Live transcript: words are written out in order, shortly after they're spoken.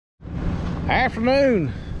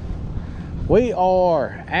Afternoon. We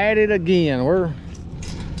are at it again. We're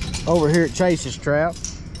over here at Chase's trap.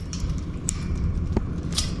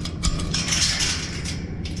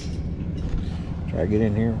 Try to get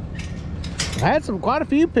in here. I've had quite a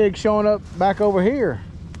few pigs showing up back over here.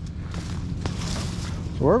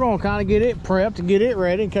 So we're gonna kind of get it prepped and get it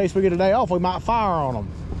ready in case we get a day off. We might fire on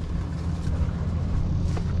them.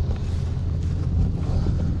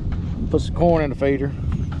 Put some corn in the feeder.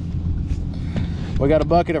 We got a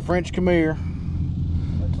bucket of French come here.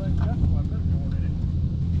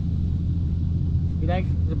 You think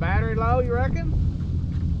the battery low, you reckon?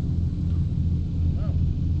 No. I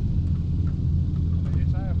mean,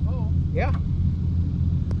 it's half full. Yeah.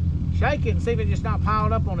 Shake it and see if it's just not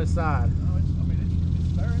piled up on this side. No, it's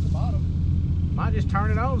there in the bottom. Might just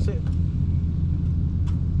turn it on and see.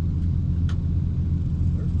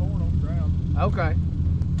 There's corn on the ground. Okay.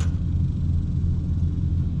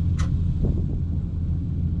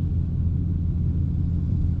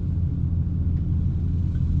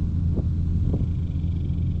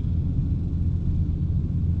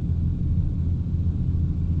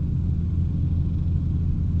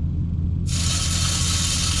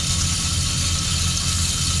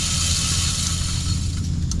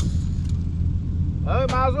 Well,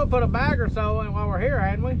 we might as well put a bag or so in while we're here,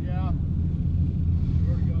 hadn't we? Yeah.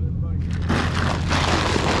 We already got everybody.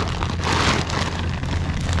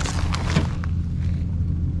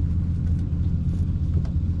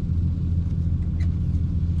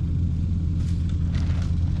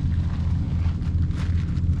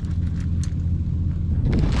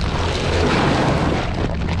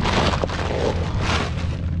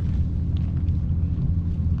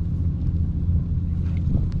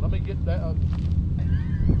 Let me get that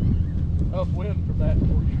upwind from that for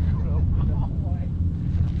you.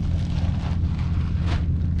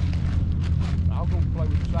 I'll go play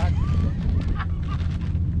with the cycle.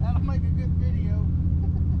 That'll make a good video.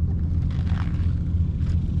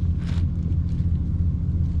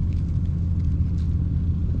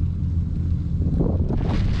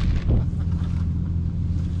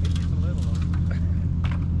 It's just a little one.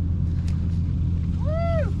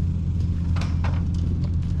 Woo!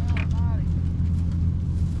 Almighty.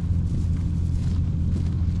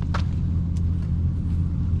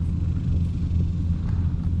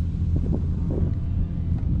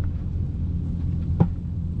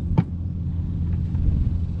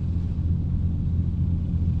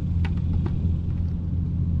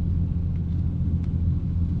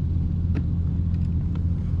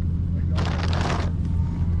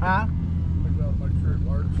 Huh? We gotta make sure it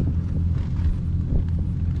works.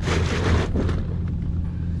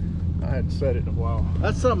 I hadn't set it in a while.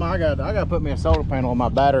 That's something I got to put me a solar panel on my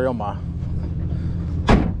battery on my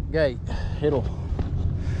gate.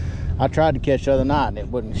 I tried to catch the other night and it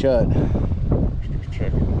wouldn't shut. Just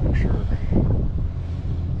checking to make sure.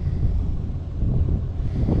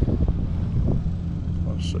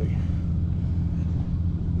 Let's see.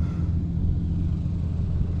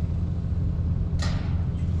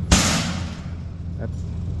 That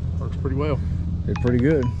Works pretty well. did pretty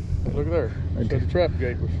good. Look at there. Right So the trap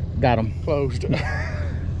gate was Got them. closed.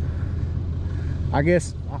 I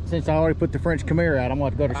guess since I already put the French come here out, I'm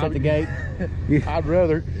going to go to shut the gate. I'd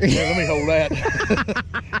rather. Yeah, let me hold that.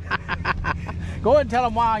 Go ahead and tell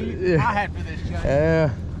them why I had for this, Judge.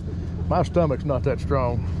 Yeah, my stomach's not that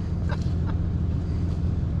strong.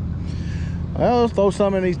 Well, let's throw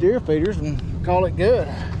some in these deer feeders and call it good.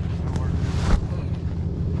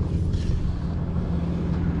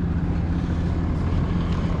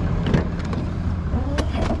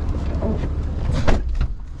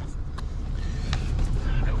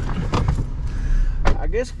 I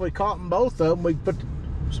guess if we caught them both of them, we'd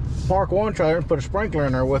park one trailer and put a sprinkler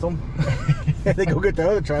in there with them. And then go get the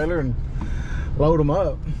other trailer and load them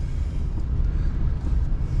up.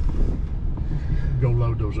 Go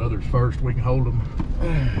load those others first. We can hold them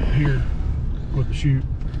here with the chute.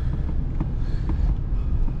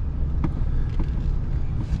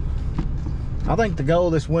 I think the goal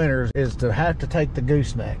this winter is to have to take the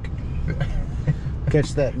gooseneck.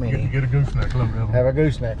 Catch that many. Get a gooseneck load of them. Have a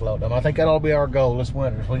gooseneck load them. I think that'll be our goal this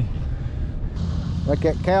winter. Like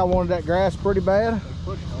that cow wanted that grass pretty bad. They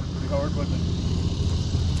pushed on it pretty hard, wasn't it?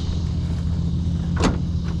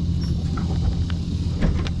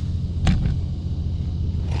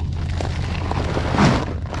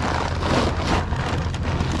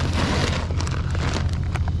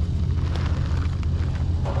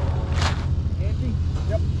 Empty?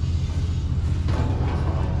 Yep.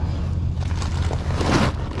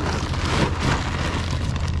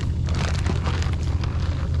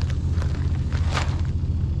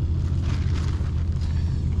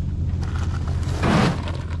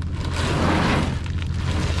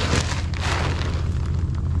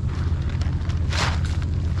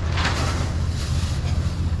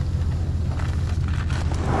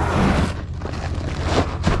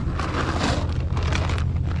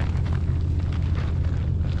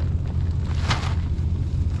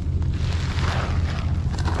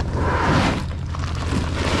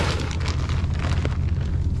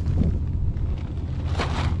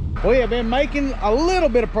 we have been making a little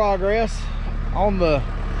bit of progress on the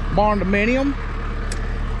Barndominum.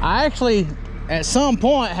 I actually at some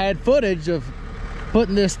point had footage of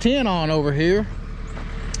putting this tin on over here,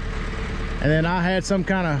 and then I had some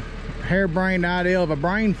kind of harebrained idea of a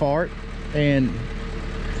brain fart and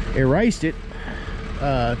erased it.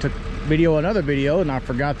 Took another video, and I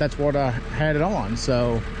forgot that's what I had it on.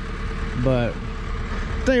 So, but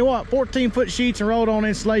tell you what, 14-foot sheets and rolled on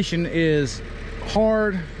insulation is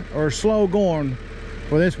hard or slow going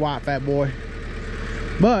for this white fat boy,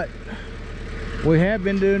 but we have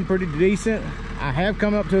been doing pretty decent. I have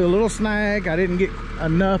come up to a little snag. I didn't get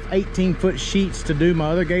enough 18-foot sheets to do my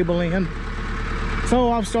other gable end,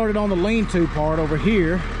 so I've started on the lean-to part over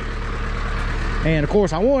here. And of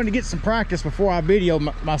course I wanted to get some practice before I video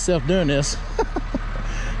myself doing this.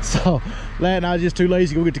 So that, and I was just too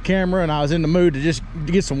lazy to go get the camera, and I was in the mood to just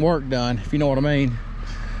get some work done, if you know what I mean.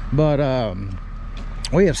 But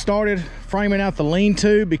we have started framing out the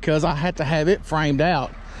lean-to because I had to have it framed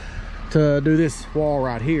out to do this wall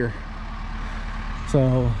right here.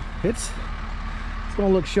 So it's gonna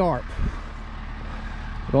look sharp.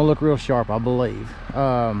 It's gonna look real sharp, I believe.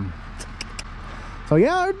 So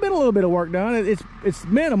yeah, there's been a little bit of work done. It's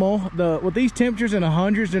minimal. With these temperatures in the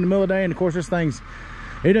hundreds in the middle of the day, and of course it doesn't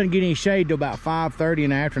get any shade till about 5:30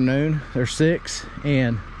 in the afternoon. There's 6,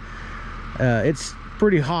 and it's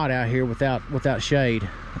pretty hot out here without shade.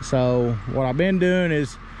 So what I've been doing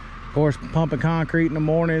is, of course, pumping concrete in the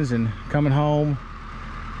mornings and coming home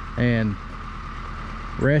and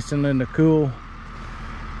resting in the cool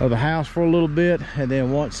of the house for a little bit, and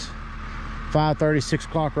then once 5:30, 6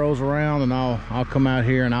 o'clock rolls around, and I'll come out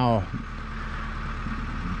here and I'll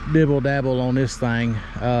dibble dabble on this thing.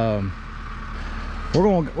 We're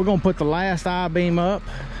gonna put the last I-beam up,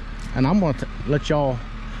 and I'm gonna let y'all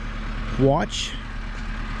watch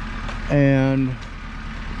and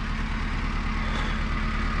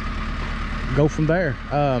go from there.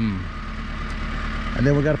 And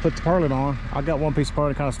then we got to put the purlin on. I got one piece of purlin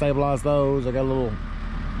to kind of stabilize those. I got a little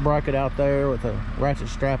bracket out there with a ratchet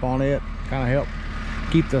strap on it, kind of help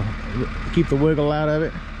keep the wiggle out of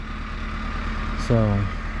it. So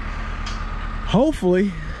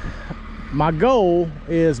hopefully, my goal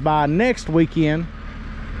is by next weekend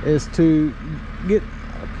is to get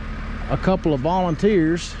a couple of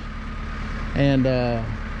volunteers and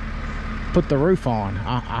put the roof on.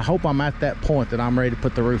 I hope I'm at that point that I'm ready to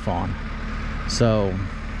put the roof on. So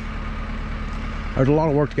there's a lot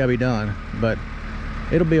of work to gotta be done, but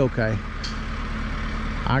it'll be okay.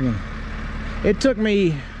 It took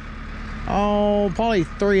me probably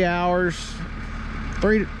 3 hours,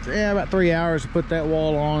 about 3 hours to put that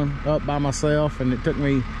wall on up by myself, and it took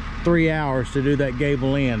me 3 hours to do that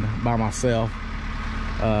gable end by myself.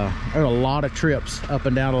 There's a lot of trips up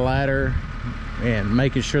and down the ladder and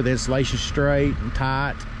making sure the insulation's straight and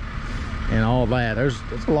tight and all that. There's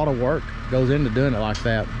a lot of work goes into doing it like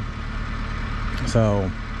that. So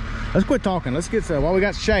let's quit talking. Let's get while we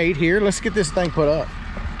got shade here, let's get this thing put up.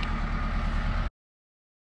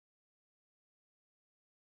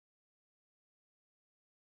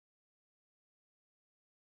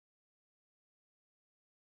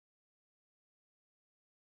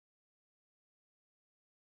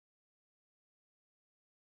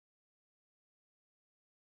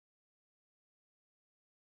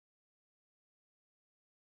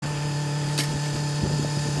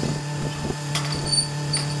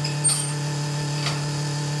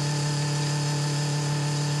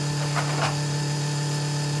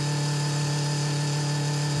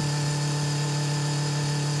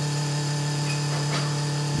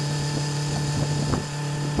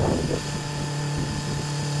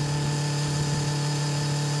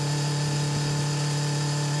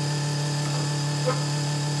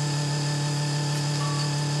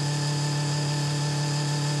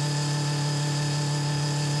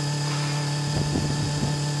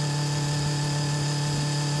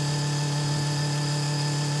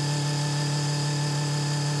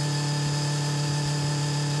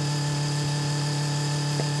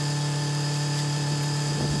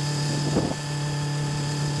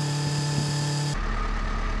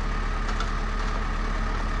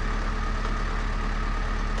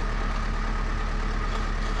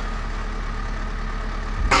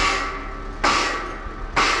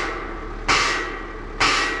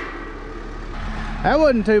 That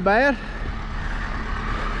wasn't too bad.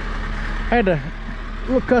 Had a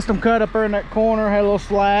little custom cut up there in that corner, had a little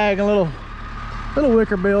slag and a little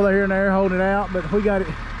wicker bill here and there holding it out, but we got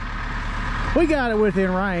it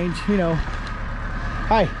within range, you know.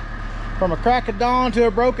 Hey, from a crack of dawn to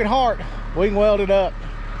a broken heart, we can weld it up.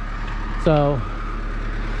 So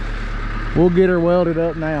We'll get her welded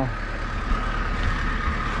up now.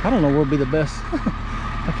 I don't know where would be the best.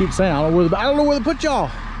 I keep saying I don't know where to put y'all.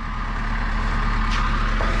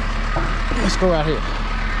 Let's go right here.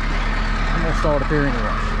 I'm gonna start up here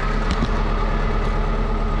anyway.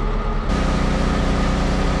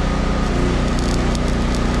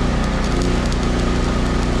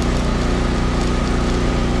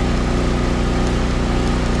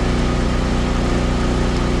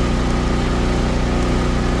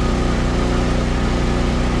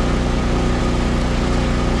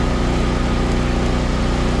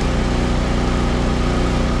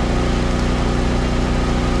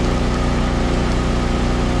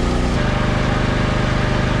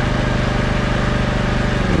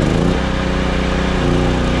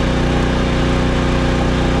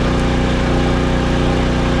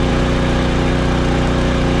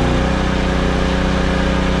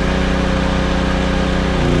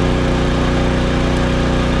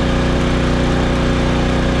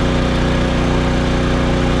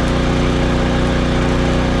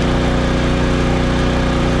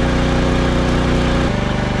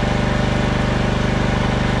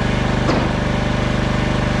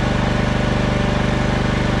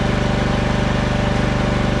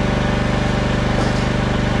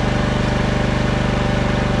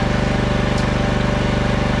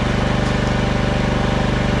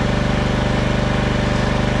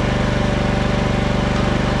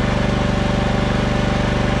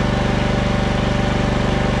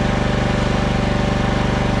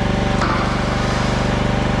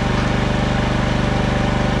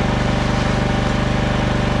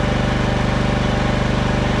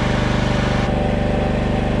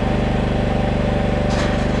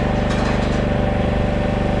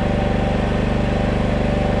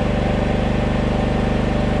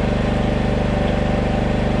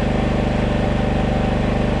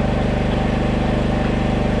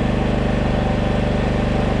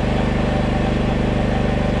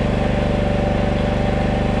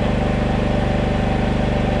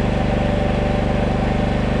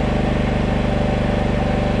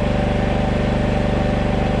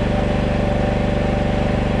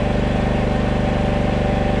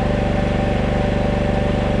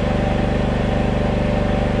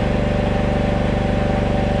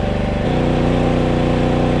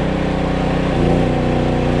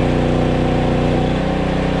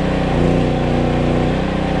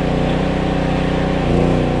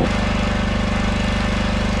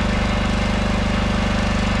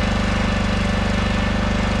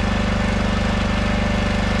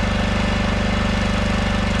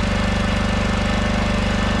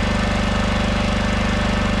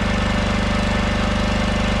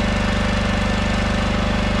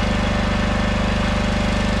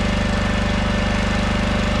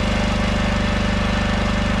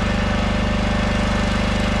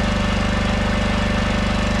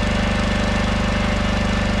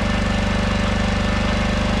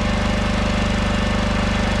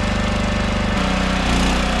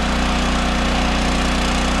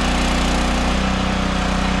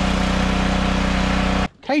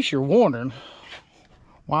 In case you're wondering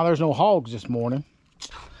why there's no hogs this morning,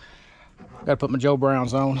 gotta put my Joe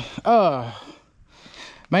Browns on.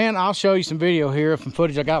 Man, I'll show you some video here from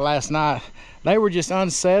footage I got last night. They were just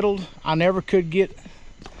unsettled. I never could get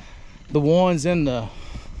the ones in the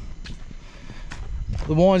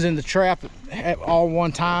trap at all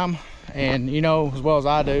one time. And you know as well as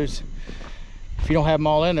I do, if you don't have them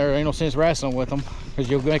all in there ain't no sense wrestling with them, because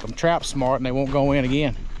you'll make them trap smart and they won't go in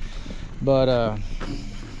again. But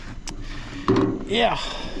yeah,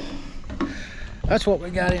 that's what we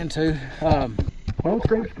got into. Home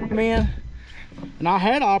groups came in, and I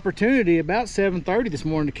had an opportunity about 7:30 this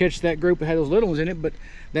morning to catch that group that had those little ones in it, but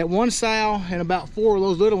that one sow and about 4 of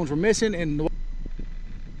those little ones were missing. And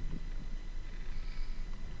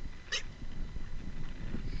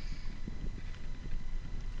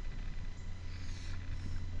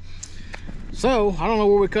so I don't know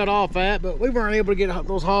where we cut off at, but we weren't able to get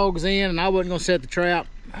those hogs in, and I wasn't gonna set the trap.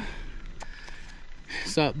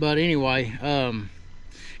 So, but anyway,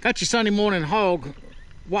 got your Sunday morning hog.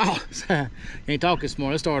 Wow, can't talk this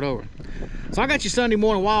morning. Let's start over. So I got your Sunday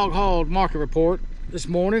morning wild hog market report this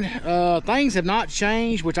morning. Things have not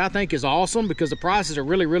changed, which I think is awesome because the prices are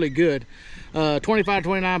really good. 25 to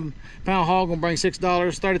 29 pound hog gonna bring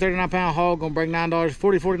 $6. 30 39 pound hog gonna bring $9.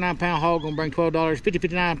 40 49 pound hog gonna bring $12. 50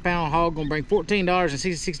 59 pound hog gonna bring $14, and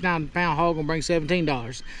 60 69 pound hog gonna bring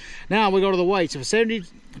 $17. Now we go to the weights. If a 70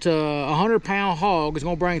 to 100 pound hog is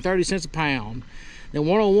gonna bring 30 cents a pound. Then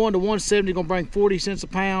 101 to 170 is gonna bring 40 cents a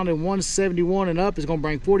pound, and 171 and up is gonna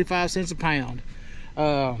bring 45 cents a pound.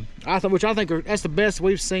 which I think that's the best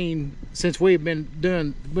we've seen since we've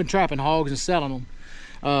been trapping hogs and selling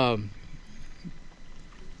them.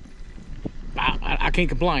 I can't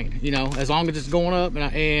complain, you know, as long as it's going up,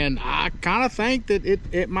 and I kind of think that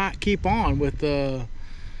it might keep on with the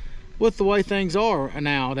way things are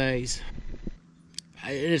nowadays.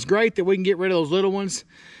 It's great that we can get rid of those little ones.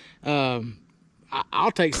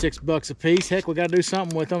 I'll take $6 a piece. Heck, we got to do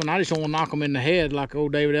something with them, and I just don't want to knock them in the head like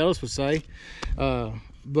old David Ellis would say.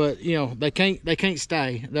 But you know, they can't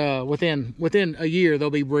stay. Within a year they'll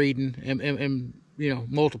be breeding and you know,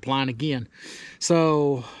 multiplying again.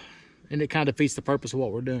 So, and it kind of defeats the purpose of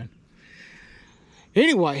what we're doing.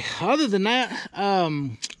 Anyway, other than that,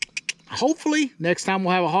 hopefully next time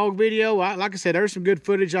we'll have a hog video. Like I said, there's some good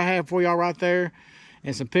footage I have for y'all right there,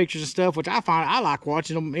 and some pictures and stuff, which I like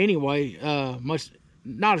watching them anyway.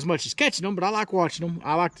 Not as much as catching them, but I like watching them.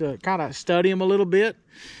 I like to kind of study them a little bit,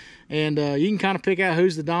 and you can kind of pick out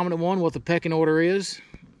who's the dominant one, what the pecking order is.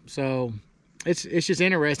 So it's just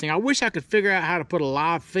interesting. I wish I could figure out how to put a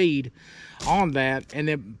live feed on that, and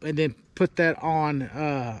then put that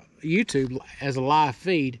on YouTube as a live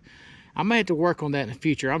feed. I may have to work on that in the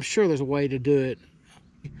future. I'm sure there's a way to do it.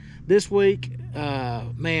 This week,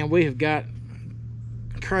 man, we have got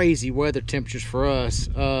crazy weather temperatures for us.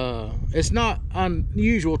 It's not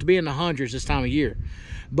unusual to be in the hundreds this time of year,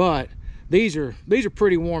 but these are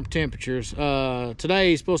pretty warm temperatures.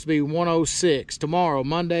 Today is supposed to be 106. Tomorrow,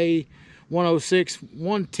 Monday, 106,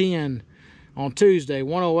 110 on Tuesday,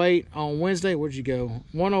 108 on Wednesday. Where'd you go?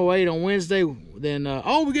 108 on Wednesday. Then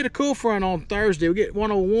we get a cool front on Thursday. We get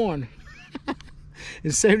 101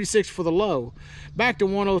 and 76 for the low. Back to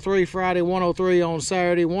 103 Friday, 103 on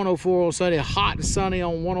Saturday, 104 on Sunday, hot and sunny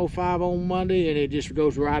on 105 on Monday, and it just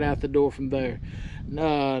goes right out the door from there.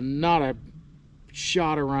 Not a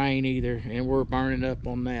shot of rain either, and we're burning up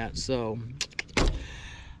on that. So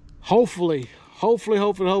hopefully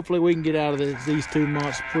we can get out of these 2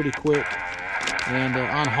 months pretty quick and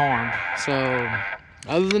unharmed. So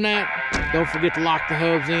other than that, don't forget to lock the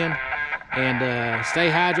hubs in, and stay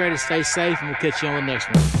hydrated, stay safe, and we'll catch you on the next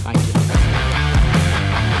one. Thank you.